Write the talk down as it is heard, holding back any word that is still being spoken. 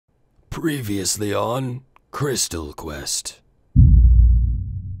Previously on Crystal Quest.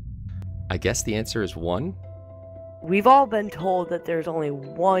 I guess the answer is 1? We've all been told that there's only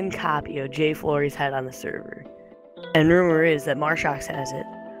one copy of J. Flory's head on the server. And rumor is that Marshox has it.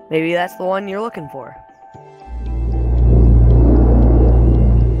 Maybe that's the one you're looking for.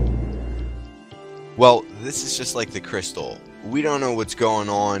 Well, this is just like the crystal. We don't know what's going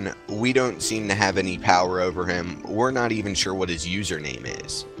on. We don't seem to have any power over him. We're not even sure what his username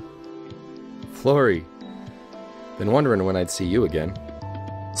is. Flory. Been wondering when I'd see you again.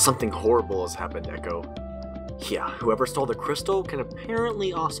 Something horrible has happened, Echo. Yeah, whoever stole the crystal can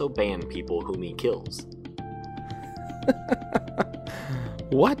apparently also ban people whom he kills.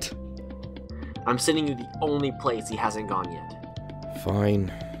 What? I'm sending you the only place he hasn't gone yet. Fine.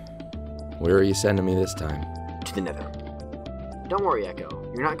 Where are you sending me this time? To the Nether. Don't worry, Echo.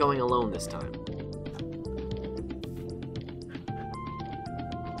 You're not going alone this time.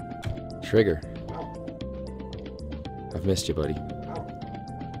 Trigger. I've missed you, buddy.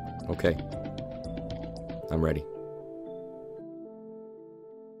 Okay. I'm ready.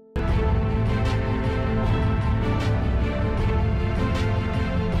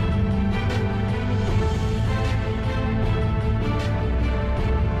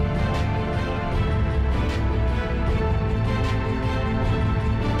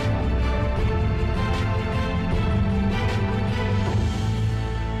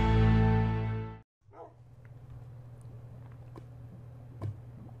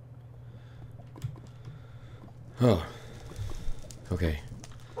 Oh. Okay.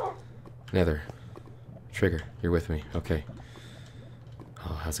 Nether. Trigger, you're with me. Okay.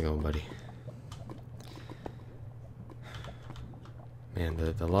 Oh, how's it going, buddy? Man,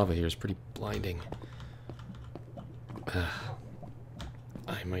 the lava here is pretty blinding.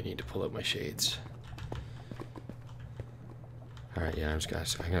 I might need to pull out my shades. Alright, yeah, I'm gonna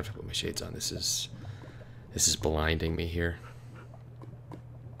have to put my shades on. This is blinding me here.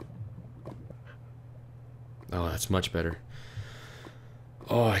 Oh, that's much better.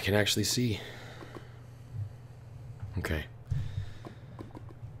 Oh, I can actually see. Okay.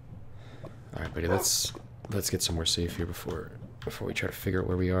 All right, buddy. Let's get somewhere safe here before we try to figure out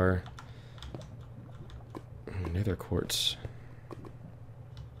where we are. Nether quartz.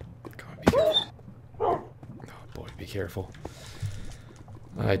 Come on, be careful. Oh boy, be careful.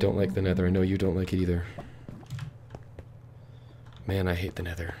 I don't like the Nether. I know you don't like it either. Man, I hate the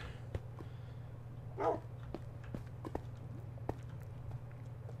Nether.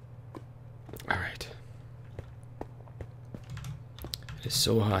 Alright. It is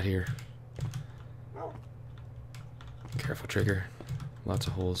so hot here. Careful, Trigger. Lots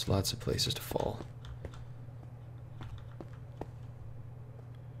of holes, lots of places to fall.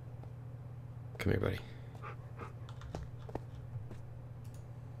 Come here, buddy.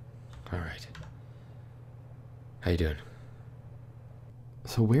 Alright. How you doing?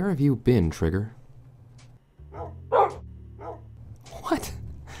 So where have you been, Trigger? What?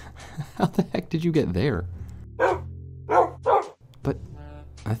 How the heck did you get there? But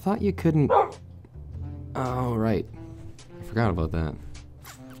I thought you couldn't... Oh, right. I forgot about that.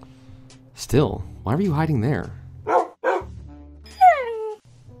 Still, why were you hiding there?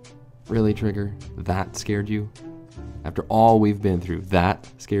 Really, Trigger? That scared you? After all we've been through, that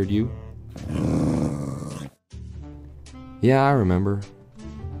scared you? Yeah, I remember.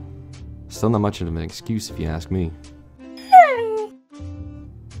 Still not much of an excuse if you ask me.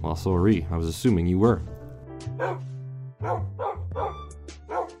 Well, sorry. I was assuming you were.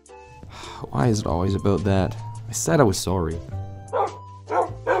 Why is it always about that? I said I was sorry.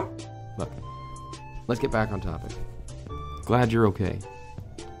 Look, let's get back on topic. Glad you're okay.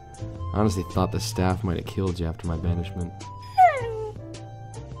 Honestly thought the staff might have killed you after my banishment.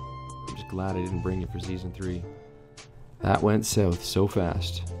 I'm just glad I didn't bring you for Season 3. That went south so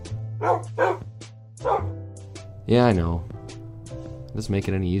fast. Yeah, I know. Doesn't make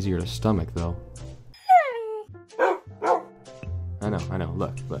it any easier to stomach, though. I know.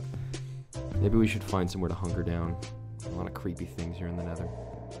 Look. Maybe we should find somewhere to hunker down. A lot of creepy things here in the Nether.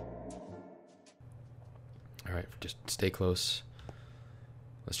 Alright, just stay close.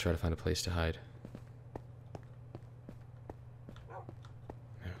 Let's try to find a place to hide.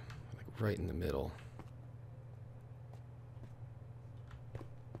 Like right in the middle.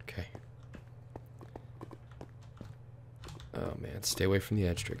 Okay. Oh man, stay away from the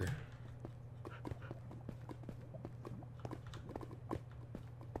edge, Trigger.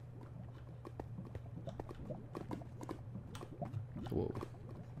 Whoa.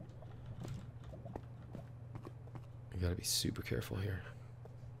 You gotta be super careful here.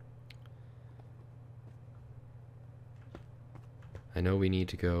 I know we need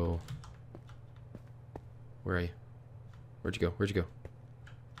to go Where are you? Where'd you go? Where'd you go?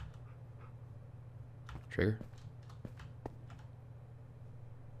 Trigger?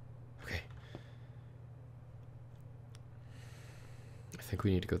 Okay. I think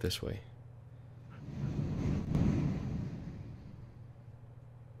we need to go this way.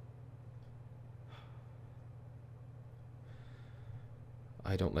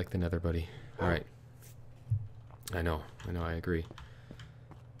 I don't like the nether, buddy. Alright. I know, I agree.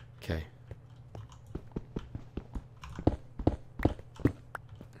 Okay.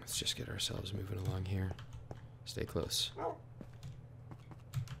 Let's just get ourselves moving along here. Stay close.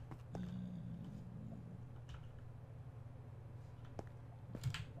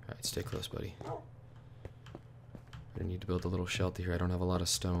 Alright, stay close, buddy. I need to build a little shelter here. I don't have a lot of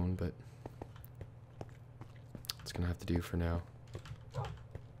stone, but it's gonna have to do for now.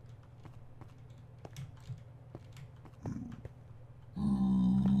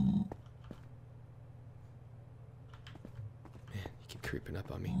 Creeping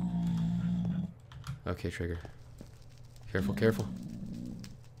up on me. Okay, Trigger. Careful, careful.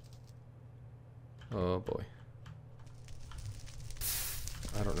 Oh boy.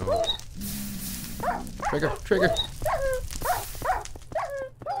 I don't know. Trigger, Trigger!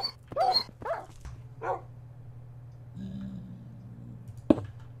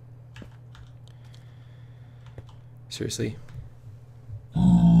 Seriously?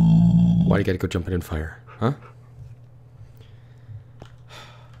 Why do you gotta go jumping in fire? Huh?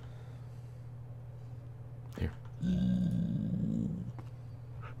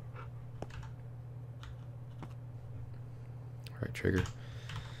 Trigger.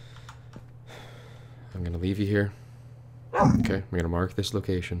 I'm gonna leave you here. Okay, I'm gonna mark this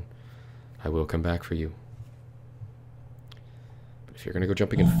location. I will come back for you. But if you're gonna go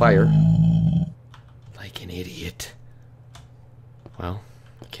jumping in fire, like an idiot, well,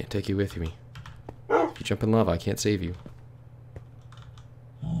 I can't take you with me. If you jump in lava, I can't save you.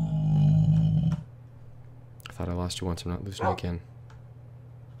 I thought I lost you once, I'm not losing you again.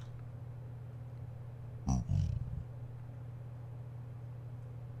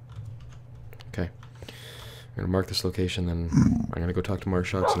 Okay. I'm gonna mark this location, then I'm gonna go talk to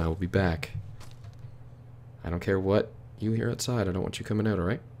Marshox, and I will be back. I don't care what you hear outside. I don't want you coming out,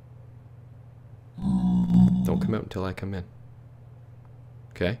 alright? Don't come out until I come in.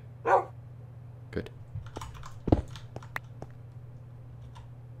 Okay? Good.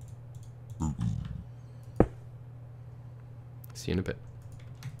 See you in a bit.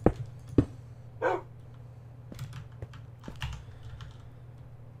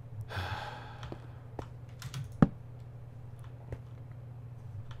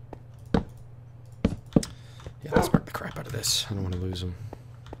 Yeah, let's mark the crap out of this. I don't want to lose them.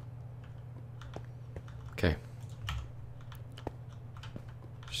 Okay.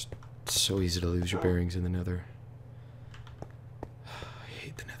 Just so easy to lose your bearings in the nether. I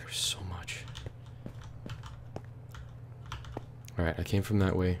hate the nether so much. Alright, I came from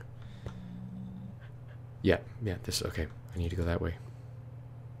that way. Yeah, this, okay. I need to go that way.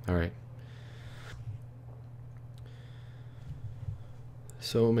 Alright.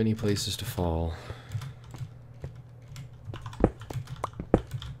 So many places to fall.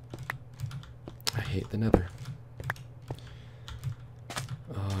 I hate the nether.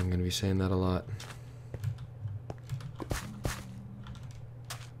 Oh, I'm gonna be saying that a lot.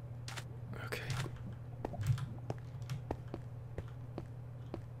 Okay.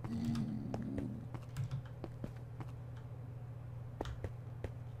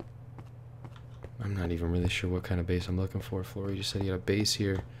 I'm not even really sure what kind of base I'm looking for. Flory just said he had a base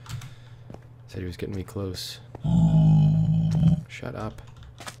here. Said he was getting me close. Shut up.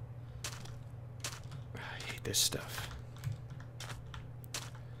 I hate this stuff.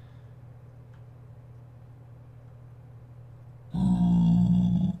 I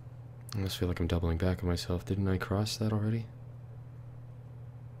almost feel like I'm doubling back on myself. Didn't I cross that already?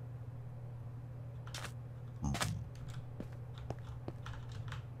 Oh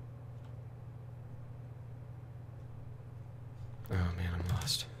man, I'm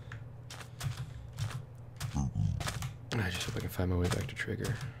lost. I just hope I can find my way back to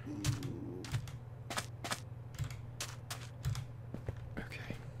Trigger.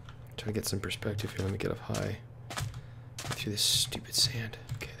 Okay. Try to get some perspective here. Let me get up high. Through this stupid sand.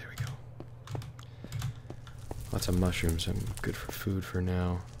 Okay, there we go. Lots of mushrooms. I'm good for food for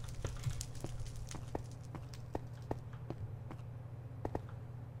now.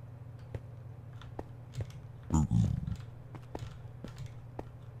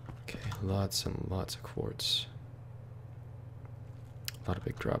 Okay, lots and lots of quartz. A lot of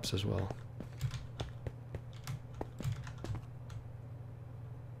big drops as well.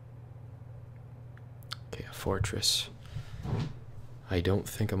 Okay, a fortress. I don't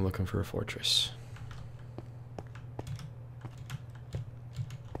think I'm looking for a fortress.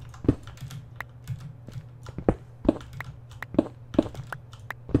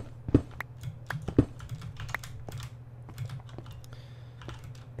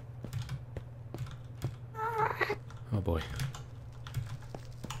 Oh boy.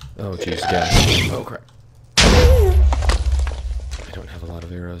 Oh jeez, gas. Oh crap. I don't have a lot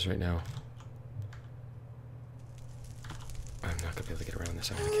of arrows right now. I'm not gonna be able to get around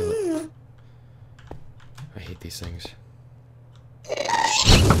this. I'm gonna kill it. I hate these things.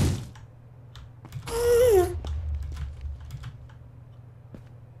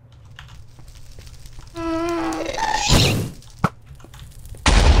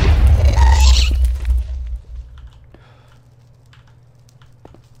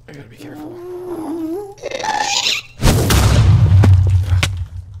 I gotta be careful.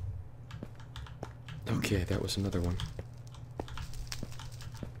 Okay, that was another one.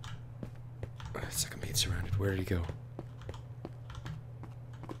 Second mate surrounded. Where did he go?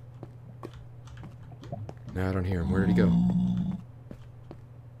 No, I don't hear him. Where did he go?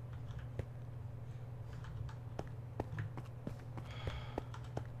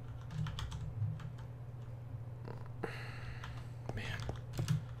 Man.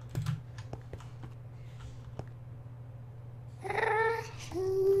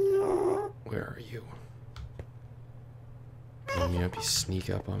 Where are you? Can you not sneak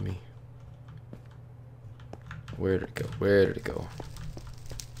up on me? Where did it go? Where did it go?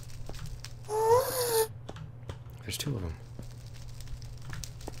 There's two of them.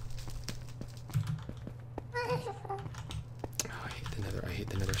 Oh, I hate the Nether. I hate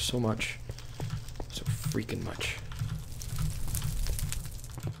the Nether so much. So freaking much.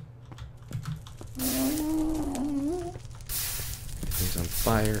 Everything's on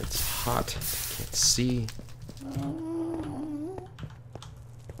fire. It's hot. I can't see.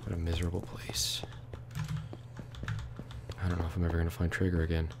 What a miserable place. I don't know if I'm ever going to find Trigger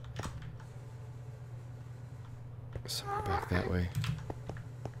again. Somewhere back that way.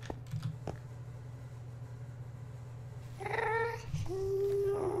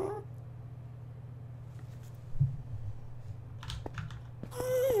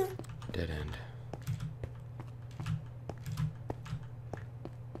 Dead end.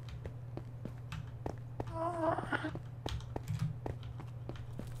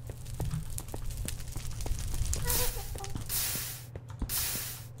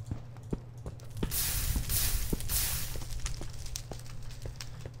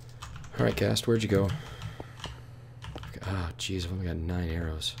 Alright, Cast, where'd you go? Ah, jeez, I've only got 9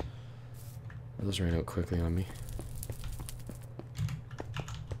 arrows. Those ran out quickly on me.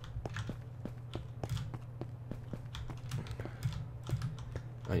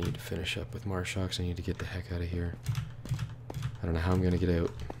 I need to finish up with Marshox. I need to get the heck out of here. I don't know how I'm gonna get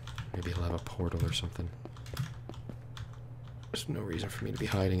out. Maybe he'll have a portal or something. There's no reason for me to be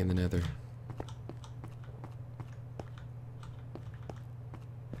hiding in the Nether.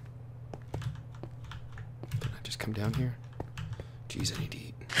 Come down here? Jeez, I need to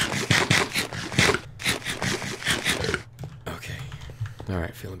eat. Okay.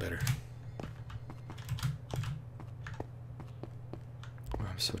 Alright, feeling better. Oh,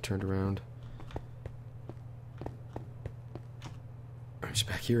 I'm so turned around. I'm just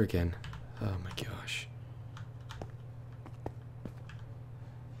back here again. Oh my gosh.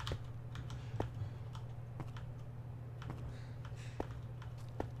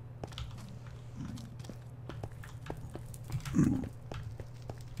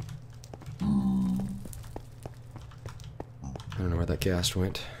 I don't know where that gas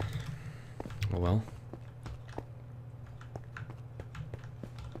went. Oh well.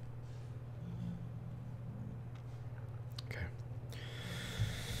 Okay.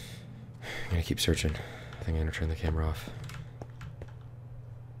 I'm gonna keep searching. I think I'm gonna turn the camera off.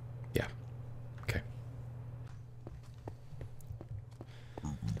 Yeah. Okay.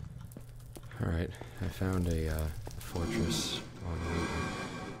 Alright, I found a fortress on the way.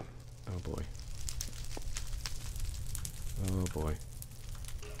 Oh boy. Oh boy.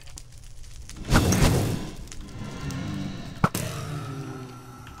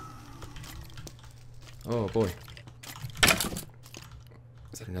 Oh boy.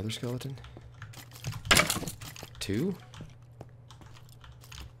 Is that another skeleton? 2?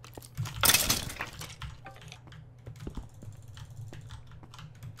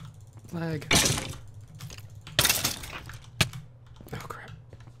 Lag. Oh crap.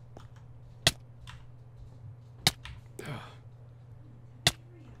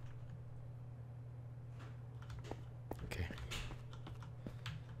 Okay.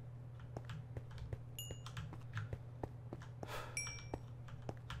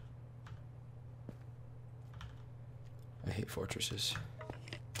 I hate fortresses.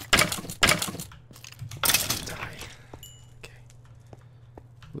 Die. Okay.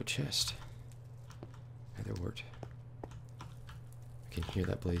 Ooh, a chest. Netherwort. I can hear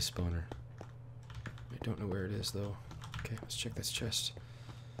that blaze spawner. I don't know where it is though. Okay, let's check this chest.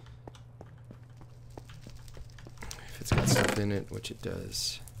 If it's got stuff in it, which it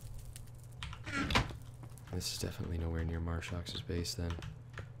does. This is definitely nowhere near Marshox's base then.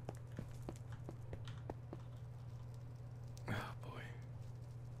 Oh boy.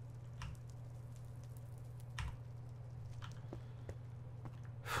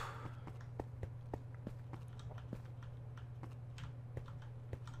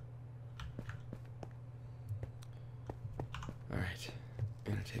 Alright,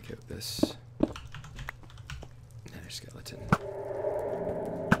 I'm gonna take out this nether skeleton.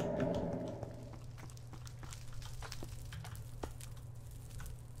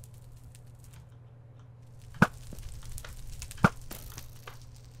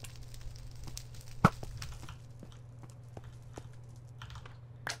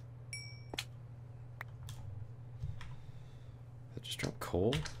 That just dropped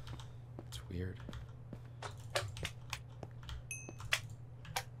coal? It's weird.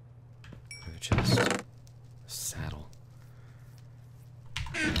 Another chest. A saddle.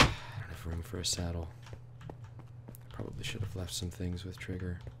 I don't have room for a saddle. I probably should have left some things with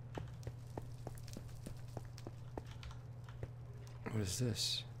Trigger. What is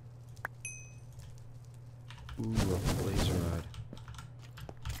this? Ooh, a blaze rod.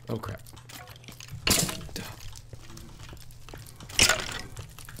 Oh crap. Duh.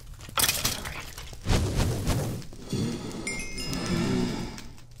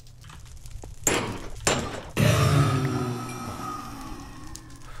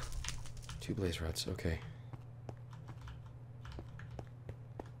 Two blaze rods, okay.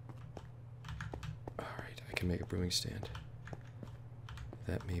 Alright, I can make a brewing stand.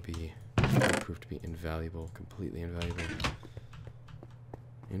 That may be proved to be invaluable, completely invaluable.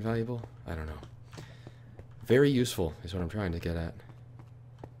 Invaluable? I don't know. Very useful is what I'm trying to get at.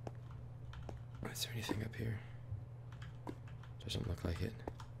 Is there anything up here? Doesn't look like it.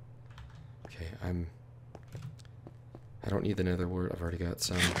 Okay, I don't need the netherwort, I've already got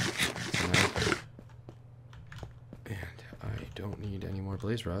some tonight. And I don't need any more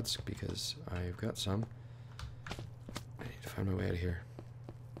blaze rods because I've got some. I need to find my way out of here.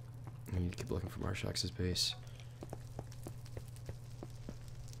 I need to keep looking for Marshox's base.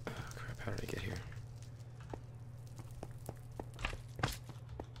 Oh crap, how did I get here?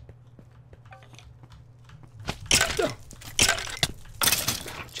 No!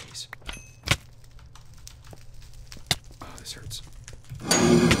 Oh, jeez. Oh, this hurts.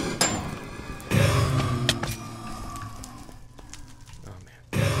 Oh,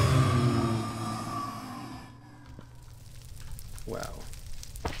 man. Wow.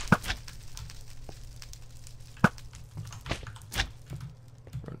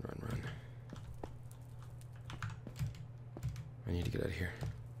 Run. I need to get out of here.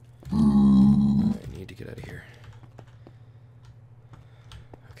 I need to get out of here.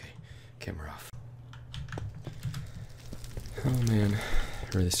 Okay, camera off. Oh man,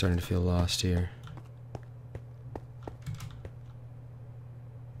 really starting to feel lost here.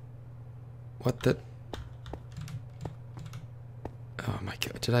 What the? Oh my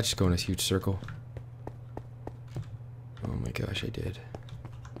god, did I just go in a huge circle? Oh my gosh, I did.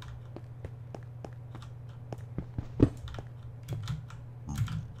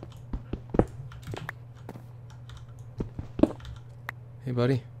 Hey,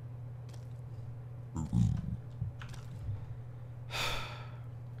 buddy. I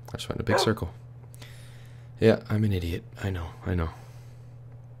just went in a big circle. Yeah, I'm an idiot. I know.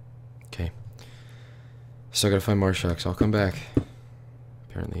 Okay. Still gotta find Marshox. I'll come back.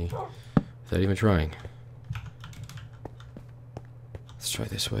 Apparently, without even trying. Let's try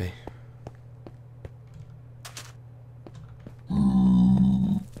this way.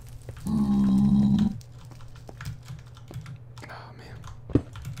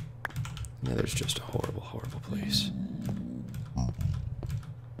 Nether's just a horrible, horrible place.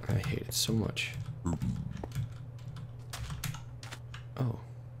 I hate it so much. Oh. Oh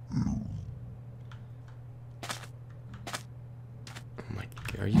my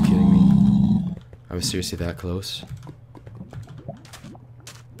god, are you kidding me? I was seriously that close.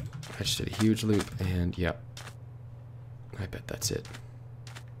 I just did a huge loop and yep. I bet that's it.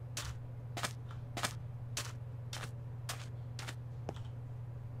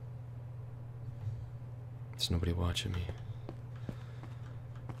 There's nobody watching me.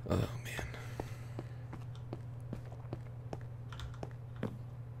 Oh man.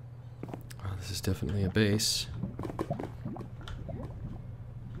 is definitely a base.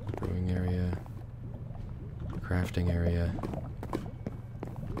 Brewing area. Crafting area.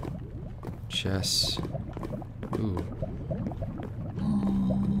 Chests. Ooh.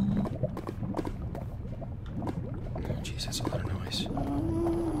 Oh, jeez, that's a lot of noise.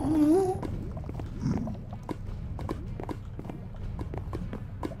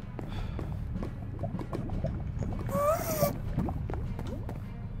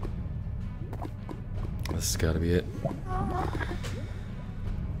 This has got to be it.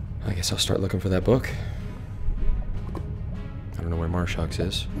 I guess I'll start looking for that book. I don't know where Marshox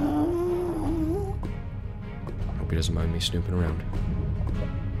is. Hope he doesn't mind me snooping around.